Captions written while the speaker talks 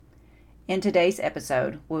In today's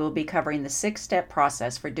episode, we will be covering the 6-step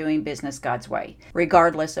process for doing business God's way,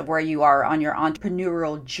 regardless of where you are on your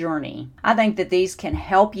entrepreneurial journey. I think that these can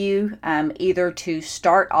help you either to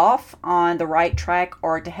start off on the right track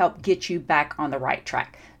or to help get you back on the right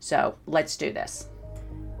track. So let's do this.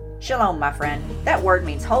 Shalom, my friend. That word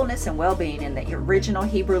means wholeness and well-being in the original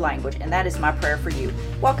Hebrew language, and that is my prayer for you.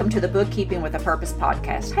 Welcome to the Bookkeeping with a Purpose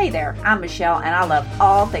podcast. Hey there, I'm Michelle, and I love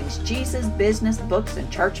all things Jesus, business, books,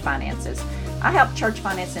 and church finances. I help church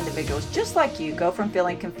finance individuals just like you go from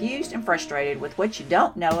feeling confused and frustrated with what you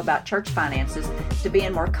don't know about church finances to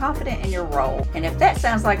being more confident in your role. And if that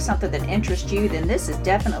sounds like something that interests you, then this is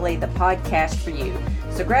definitely the podcast for you.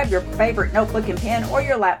 So grab your favorite notebook and pen or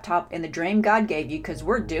your laptop and the dream God gave you, because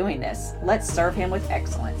we're doing this. Let's serve Him with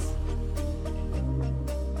excellence.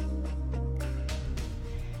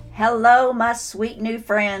 Hello, my sweet new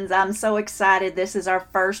friends. I'm so excited. This is our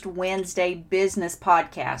first Wednesday business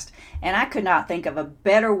podcast, and I could not think of a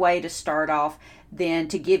better way to start off than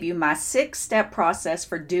to give you my 6-step process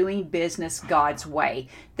for doing business God's way.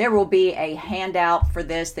 There will be a handout for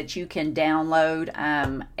this that you can download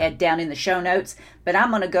down in the show notes, but I'm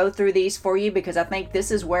going to go through these for you because I think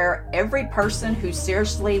this is where every person who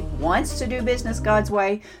seriously wants to do business God's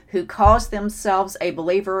way, who calls themselves a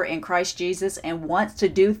believer in Christ Jesus and wants to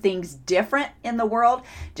do things different in the world,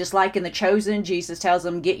 just like in The Chosen, Jesus tells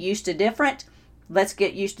them, get used to different. Let's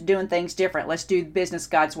get used to doing things different. Let's do business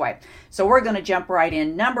God's way. So we're going to jump right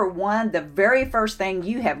in. Number one, the very first thing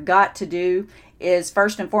you have got to do is,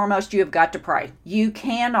 first and foremost, you have got to pray. You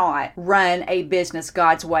cannot run a business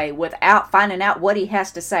God's way without finding out what He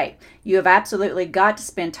has to say. You have absolutely got to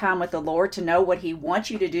spend time with the Lord to know what He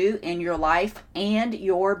wants you to do in your life and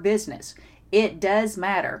your business. It does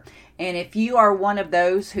matter. And if you are one of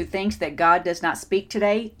those who thinks that God does not speak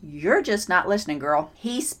today, you're just not listening, girl.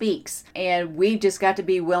 He speaks, and we've just got to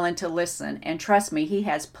be willing to listen. And trust me, He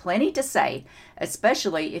has plenty to say,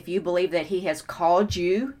 especially if you believe that He has called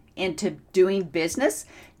you into doing business.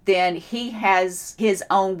 Then He has His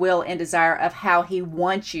own will and desire of how He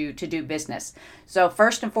wants you to do business. So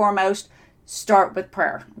first and foremost, start with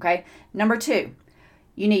prayer, okay? Number two,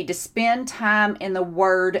 you need to spend time in the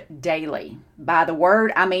Word daily. By the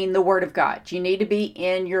Word, I mean the Word of God. You need to be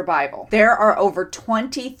in your Bible. There are over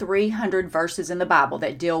 2,300 verses in the Bible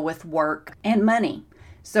that deal with work and money.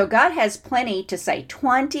 So God has plenty to say.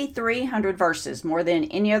 2,300 verses, more than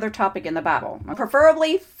any other topic in the Bible.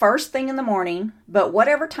 Preferably first thing in the morning, but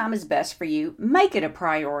whatever time is best for you, make it a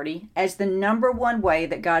priority, as the number one way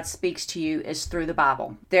that God speaks to you is through the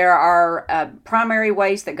Bible. There are primary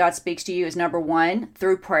ways that God speaks to you is, number one,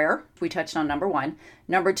 through prayer. We touched on number one.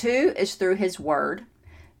 Number two is through His Word.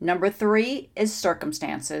 Number three is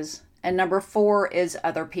circumstances. And number four is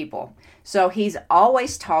other people. So He's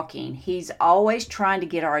always talking. He's always trying to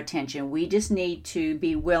get our attention. We just need to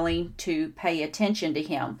be willing to pay attention to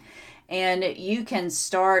Him. And you can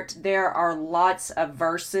start, there are lots of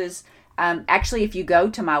verses. Actually, if you go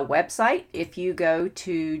to my website, if you go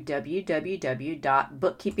to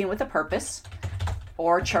www.bookkeepingwithapurpose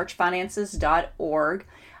or churchfinances.org,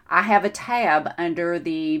 I have a tab under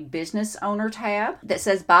the business owner tab that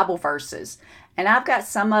says Bible verses. And I've got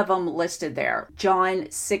some of them listed there. John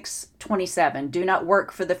 6:27, do not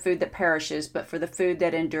work for the food that perishes, but for the food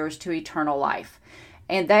that endures to eternal life.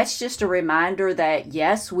 And that's just a reminder that,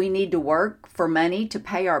 yes, we need to work for money to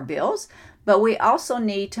pay our bills, but we also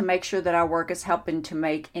need to make sure that our work is helping to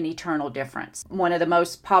make an eternal difference. One of the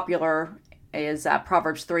most popular is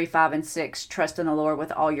Proverbs 3:5-6. Trust in the Lord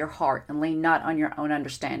with all your heart and lean not on your own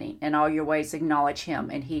understanding. In all your ways acknowledge Him,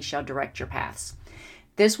 and He shall direct your paths.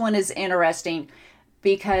 This one is interesting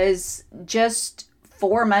because just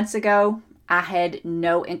 4 months ago, I had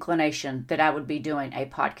no inclination that I would be doing a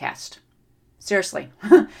podcast. Seriously.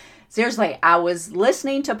 Seriously, I was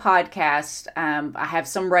listening to podcasts. I have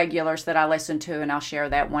some regulars that I listen to, and I'll share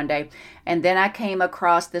that one day. And then I came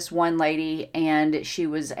across this one lady, and she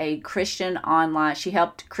was a Christian online. She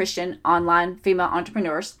helped Christian online female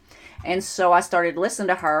entrepreneurs. And so I started listening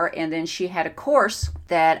to her, and then she had a course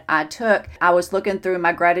that I took. I was looking through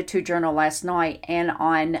my gratitude journal last night, and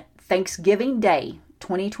on Thanksgiving Day,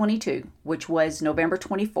 2022, which was November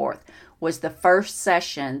 24th, was the first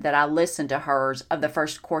session that I listened to hers of the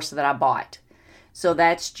first course that I bought. So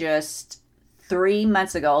that's just 3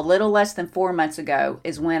 months ago, a little less than 4 months ago,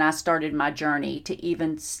 is when I started my journey to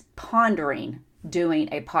even pondering doing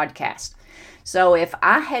a podcast. So if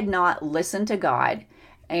I had not listened to God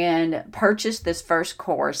and purchased this first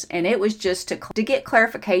course, and it was just to get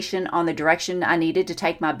clarification on the direction I needed to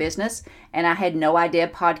take my business, and I had no idea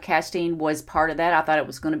podcasting was part of that. I thought it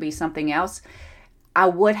was going to be something else. I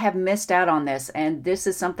would have missed out on this. And this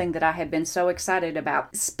is something that I have been so excited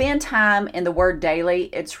about. Spend time in the Word daily.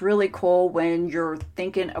 It's really cool when you're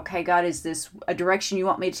thinking, okay, God, is this a direction you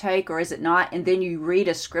want me to take or is it not? And then you read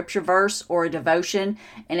a scripture verse or a devotion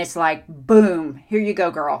and it's like, boom, here you go,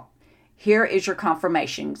 girl. Here is your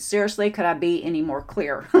confirmation. Seriously, could I be any more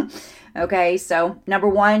clear? Okay, so number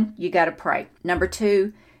 1, you got to pray. Number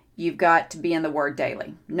 2, you've got to be in the Word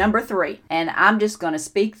daily. Number 3, and I'm just going to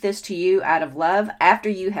speak this to you out of love. After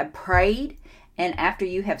you have prayed and after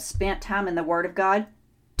you have spent time in the Word of God,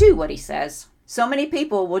 do what He says. So many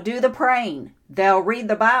people will do the praying. They'll read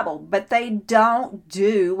the Bible, but they don't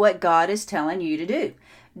do what God is telling you to do.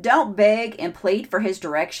 Don't beg and plead for His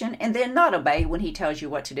direction and then not obey when He tells you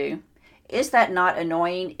what to do. Is that not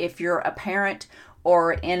annoying if you're a parent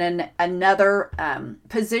or in another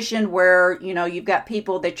position where, you've got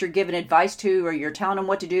people that you're giving advice to or you're telling them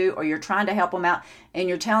what to do or you're trying to help them out and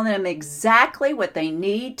you're telling them exactly what they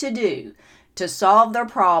need to do to solve their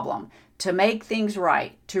problem, to make things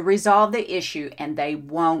right, to resolve the issue, and they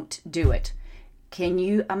won't do it? Can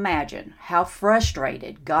you imagine how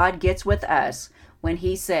frustrated God gets with us when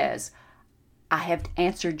He says, I have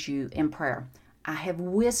answered you in prayer. I have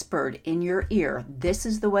whispered in your ear, this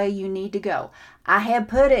is the way you need to go. I have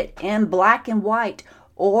put it in black and white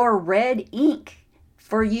or red ink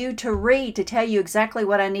for you to read to tell you exactly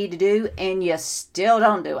what I need to do, and you still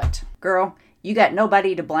don't do it. Girl, you got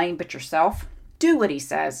nobody to blame but yourself. Do what He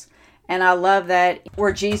says. And I love that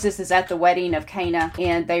where Jesus is at the wedding of Cana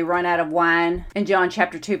and they run out of wine in John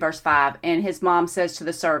chapter 2, verse 5. And his mom says to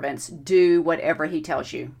the servants, do whatever He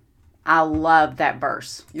tells you. I love that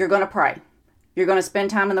verse. You're going to pray. You're going to spend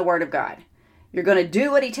time in the Word of God. You're going to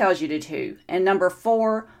do what He tells you to do. And number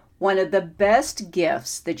 4, one of the best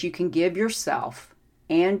gifts that you can give yourself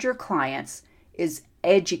and your clients is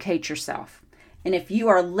educate yourself. And if you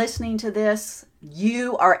are listening to this,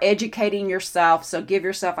 you are educating yourself, so give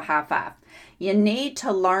yourself a high five. You need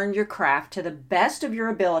to learn your craft to the best of your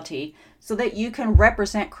ability so that you can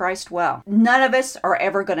represent Christ well. None of us are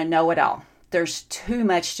ever going to know it all. There's too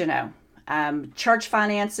much to know. Church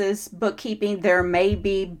finances, bookkeeping, there may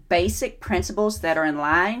be basic principles that are in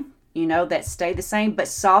line, that stay the same, but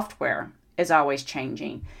software is always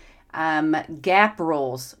changing. GAAP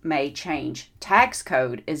rules may change. Tax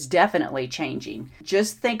code is definitely changing.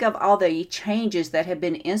 Just think of all the changes that have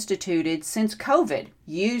been instituted since COVID.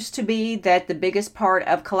 Used to be that the biggest part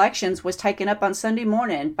of collections was taken up on Sunday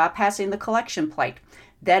morning by passing the collection plate.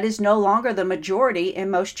 That is no longer the majority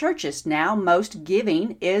in most churches. Now, most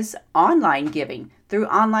giving is online giving through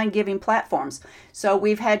online giving platforms. So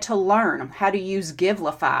we've had to learn how to use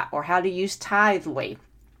Givelify or how to use Tithely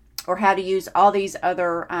or how to use all these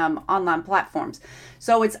other online platforms.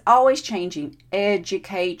 So it's always changing.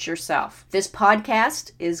 Educate yourself. This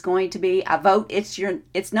podcast is going to be, I vote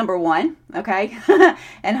it's number 1, okay?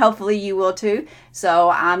 And hopefully you will too.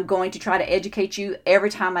 So I'm going to try to educate you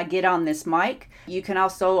every time I get on this mic. You can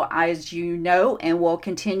also, as you know, and will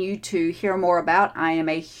continue to hear more about, I am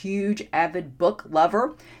a huge avid book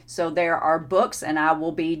lover. So there are books, and I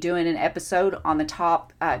will be doing an episode on the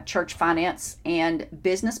top church finance and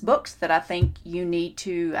business books that I think you need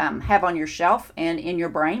to have on your shelf and in your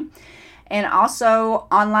brain. And also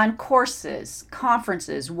online courses,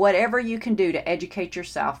 conferences, whatever you can do to educate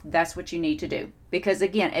yourself, that's what you need to do. Because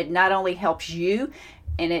again, it not only helps you,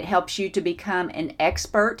 and it helps you to become an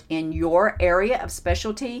expert in your area of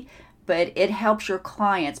specialty, but it helps your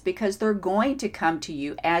clients because they're going to come to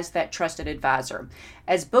you as that trusted advisor.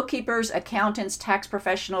 As bookkeepers, accountants, tax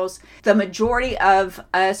professionals, the majority of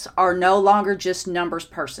us are no longer just numbers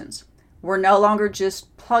persons. We're no longer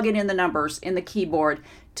just plugging in the numbers in the keyboard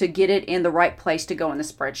to get it in the right place to go in the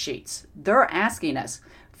spreadsheets. They're asking us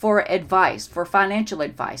for advice, for financial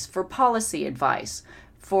advice, for policy advice,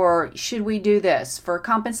 for should we do this, for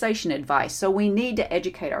compensation advice. So we need to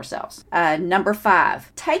educate ourselves. Number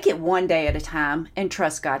 5, take it one day at a time and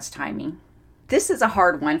trust God's timing. This is a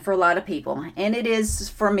hard one for a lot of people, and it is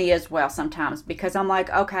for me as well sometimes, because I'm like,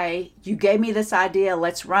 okay, you gave me this idea,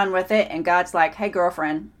 let's run with it. And God's like, hey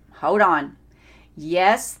girlfriend, hold on.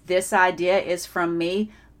 Yes, this idea is from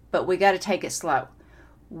me, but we got to take it slow.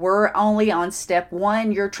 We're only on step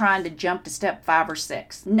 1. You're trying to jump to step 5 or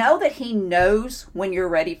 6. Know that He knows when you're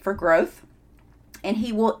ready for growth, and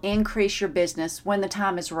He will increase your business when the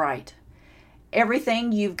time is right.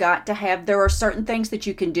 Everything you've got to have, there are certain things that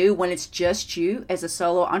you can do when it's just you as a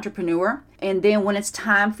solo entrepreneur. And then when it's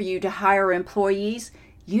time for you to hire employees,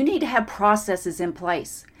 you need to have processes in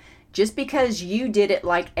place. Just because you did it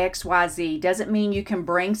like XYZ doesn't mean you can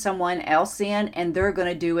bring someone else in and they're going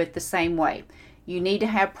to do it the same way. You need to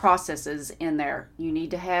have processes in there. You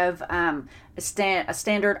need to have a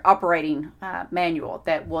standard operating manual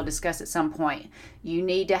that we'll discuss at some point. You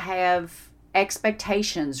need to have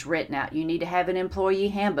expectations written out. You need to have an employee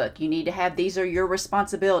handbook. You need to have, these are your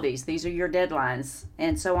responsibilities, these are your deadlines,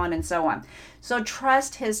 and so on and so on. So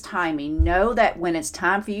trust his timing. Know that when it's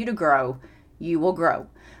time for you to grow, you will grow.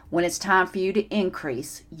 When it's time for you to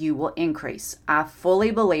increase, you will increase. I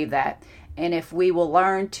fully believe that. And if we will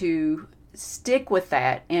learn to stick with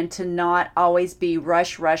that and to not always be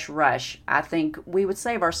rush, I think we would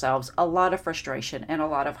save ourselves a lot of frustration and a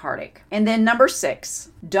lot of heartache. And then number 6,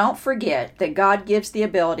 don't forget that God gives the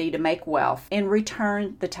ability to make wealth and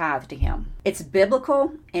return the tithe to him. It's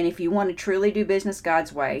biblical, and if you want to truly do business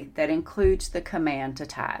God's way, that includes the command to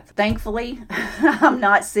tithe. Thankfully, I'm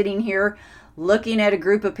not sitting here looking at a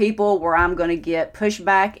group of people where I'm going to get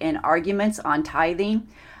pushback and arguments on tithing.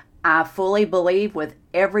 I fully believe with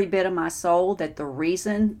every bit of my soul that the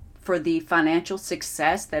reason for the financial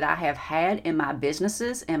success that I have had in my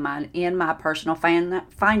businesses and in my personal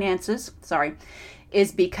finances,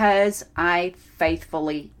 is because I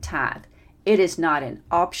faithfully tithe. It is not an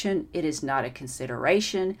option. It is not a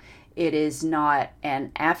consideration. It is not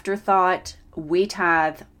an afterthought. We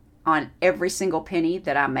tithe on every single penny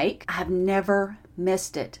that I make. I've never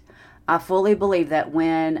missed it. I fully believe that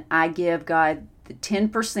when I give God the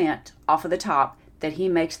 10% off of the top, that he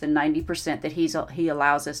makes the 90% that he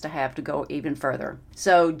allows us to have to go even further.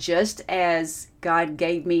 So just as God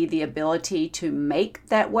gave me the ability to make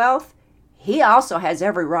that wealth, he also has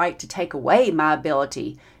every right to take away my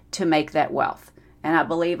ability to make that wealth. And I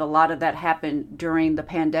believe a lot of that happened during the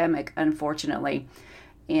pandemic, unfortunately.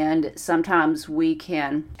 And sometimes we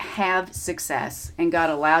can have success, and God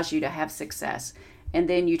allows you to have success. And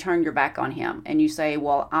then you turn your back on him and you say,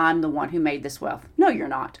 well, I'm the one who made this wealth. No, you're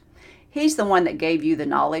not. He's the one that gave you the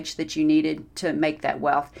knowledge that you needed to make that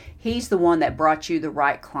wealth. He's the one that brought you the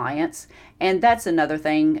right clients. And that's another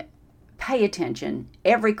thing. Pay attention.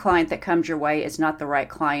 Every client that comes your way is not the right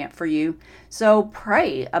client for you. So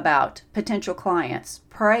pray about potential clients.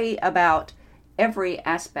 Pray about every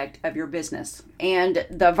aspect of your business. And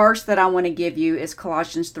the verse that I want to give you is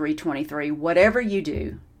Colossians 3:23. Whatever you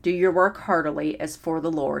do your work heartily as for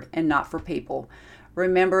the Lord and not for people.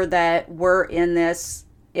 Remember that we're in this,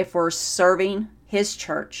 if we're serving his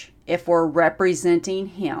church, if we're representing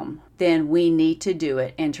him, then we need to do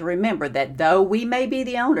it. And to remember that though we may be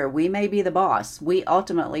the owner, we may be the boss, we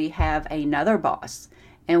ultimately have another boss,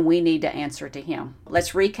 and we need to answer to him.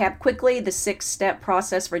 Let's recap quickly the 6-step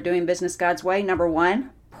process for doing business God's way. Number 1,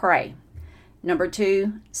 pray. Number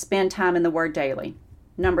 2, spend time in the Word daily.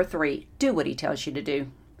 Number 3, do what he tells you to do.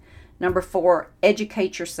 Number 4,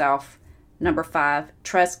 educate yourself. Number 5,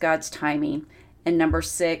 trust God's timing. And number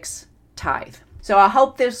 6, tithe. So I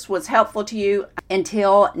hope this was helpful to you.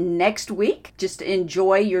 Until next week, just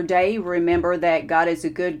enjoy your day. Remember that God is a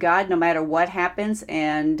good God no matter what happens,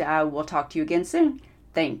 and we'll talk to you again soon.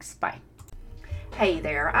 Thanks. Bye. Hey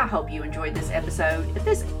there, I hope you enjoyed this episode. If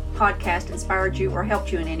this podcast inspired you or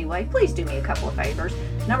helped you in any way, please do me a couple of favors.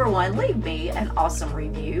 Number 1, leave me an awesome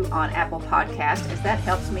review on Apple Podcast, as that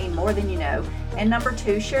helps me more than you know. And number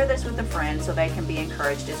 2, share this with a friend so they can be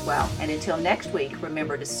encouraged as well. And until next week,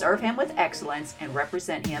 remember to serve him with excellence and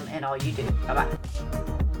represent him in all you do. Bye-bye.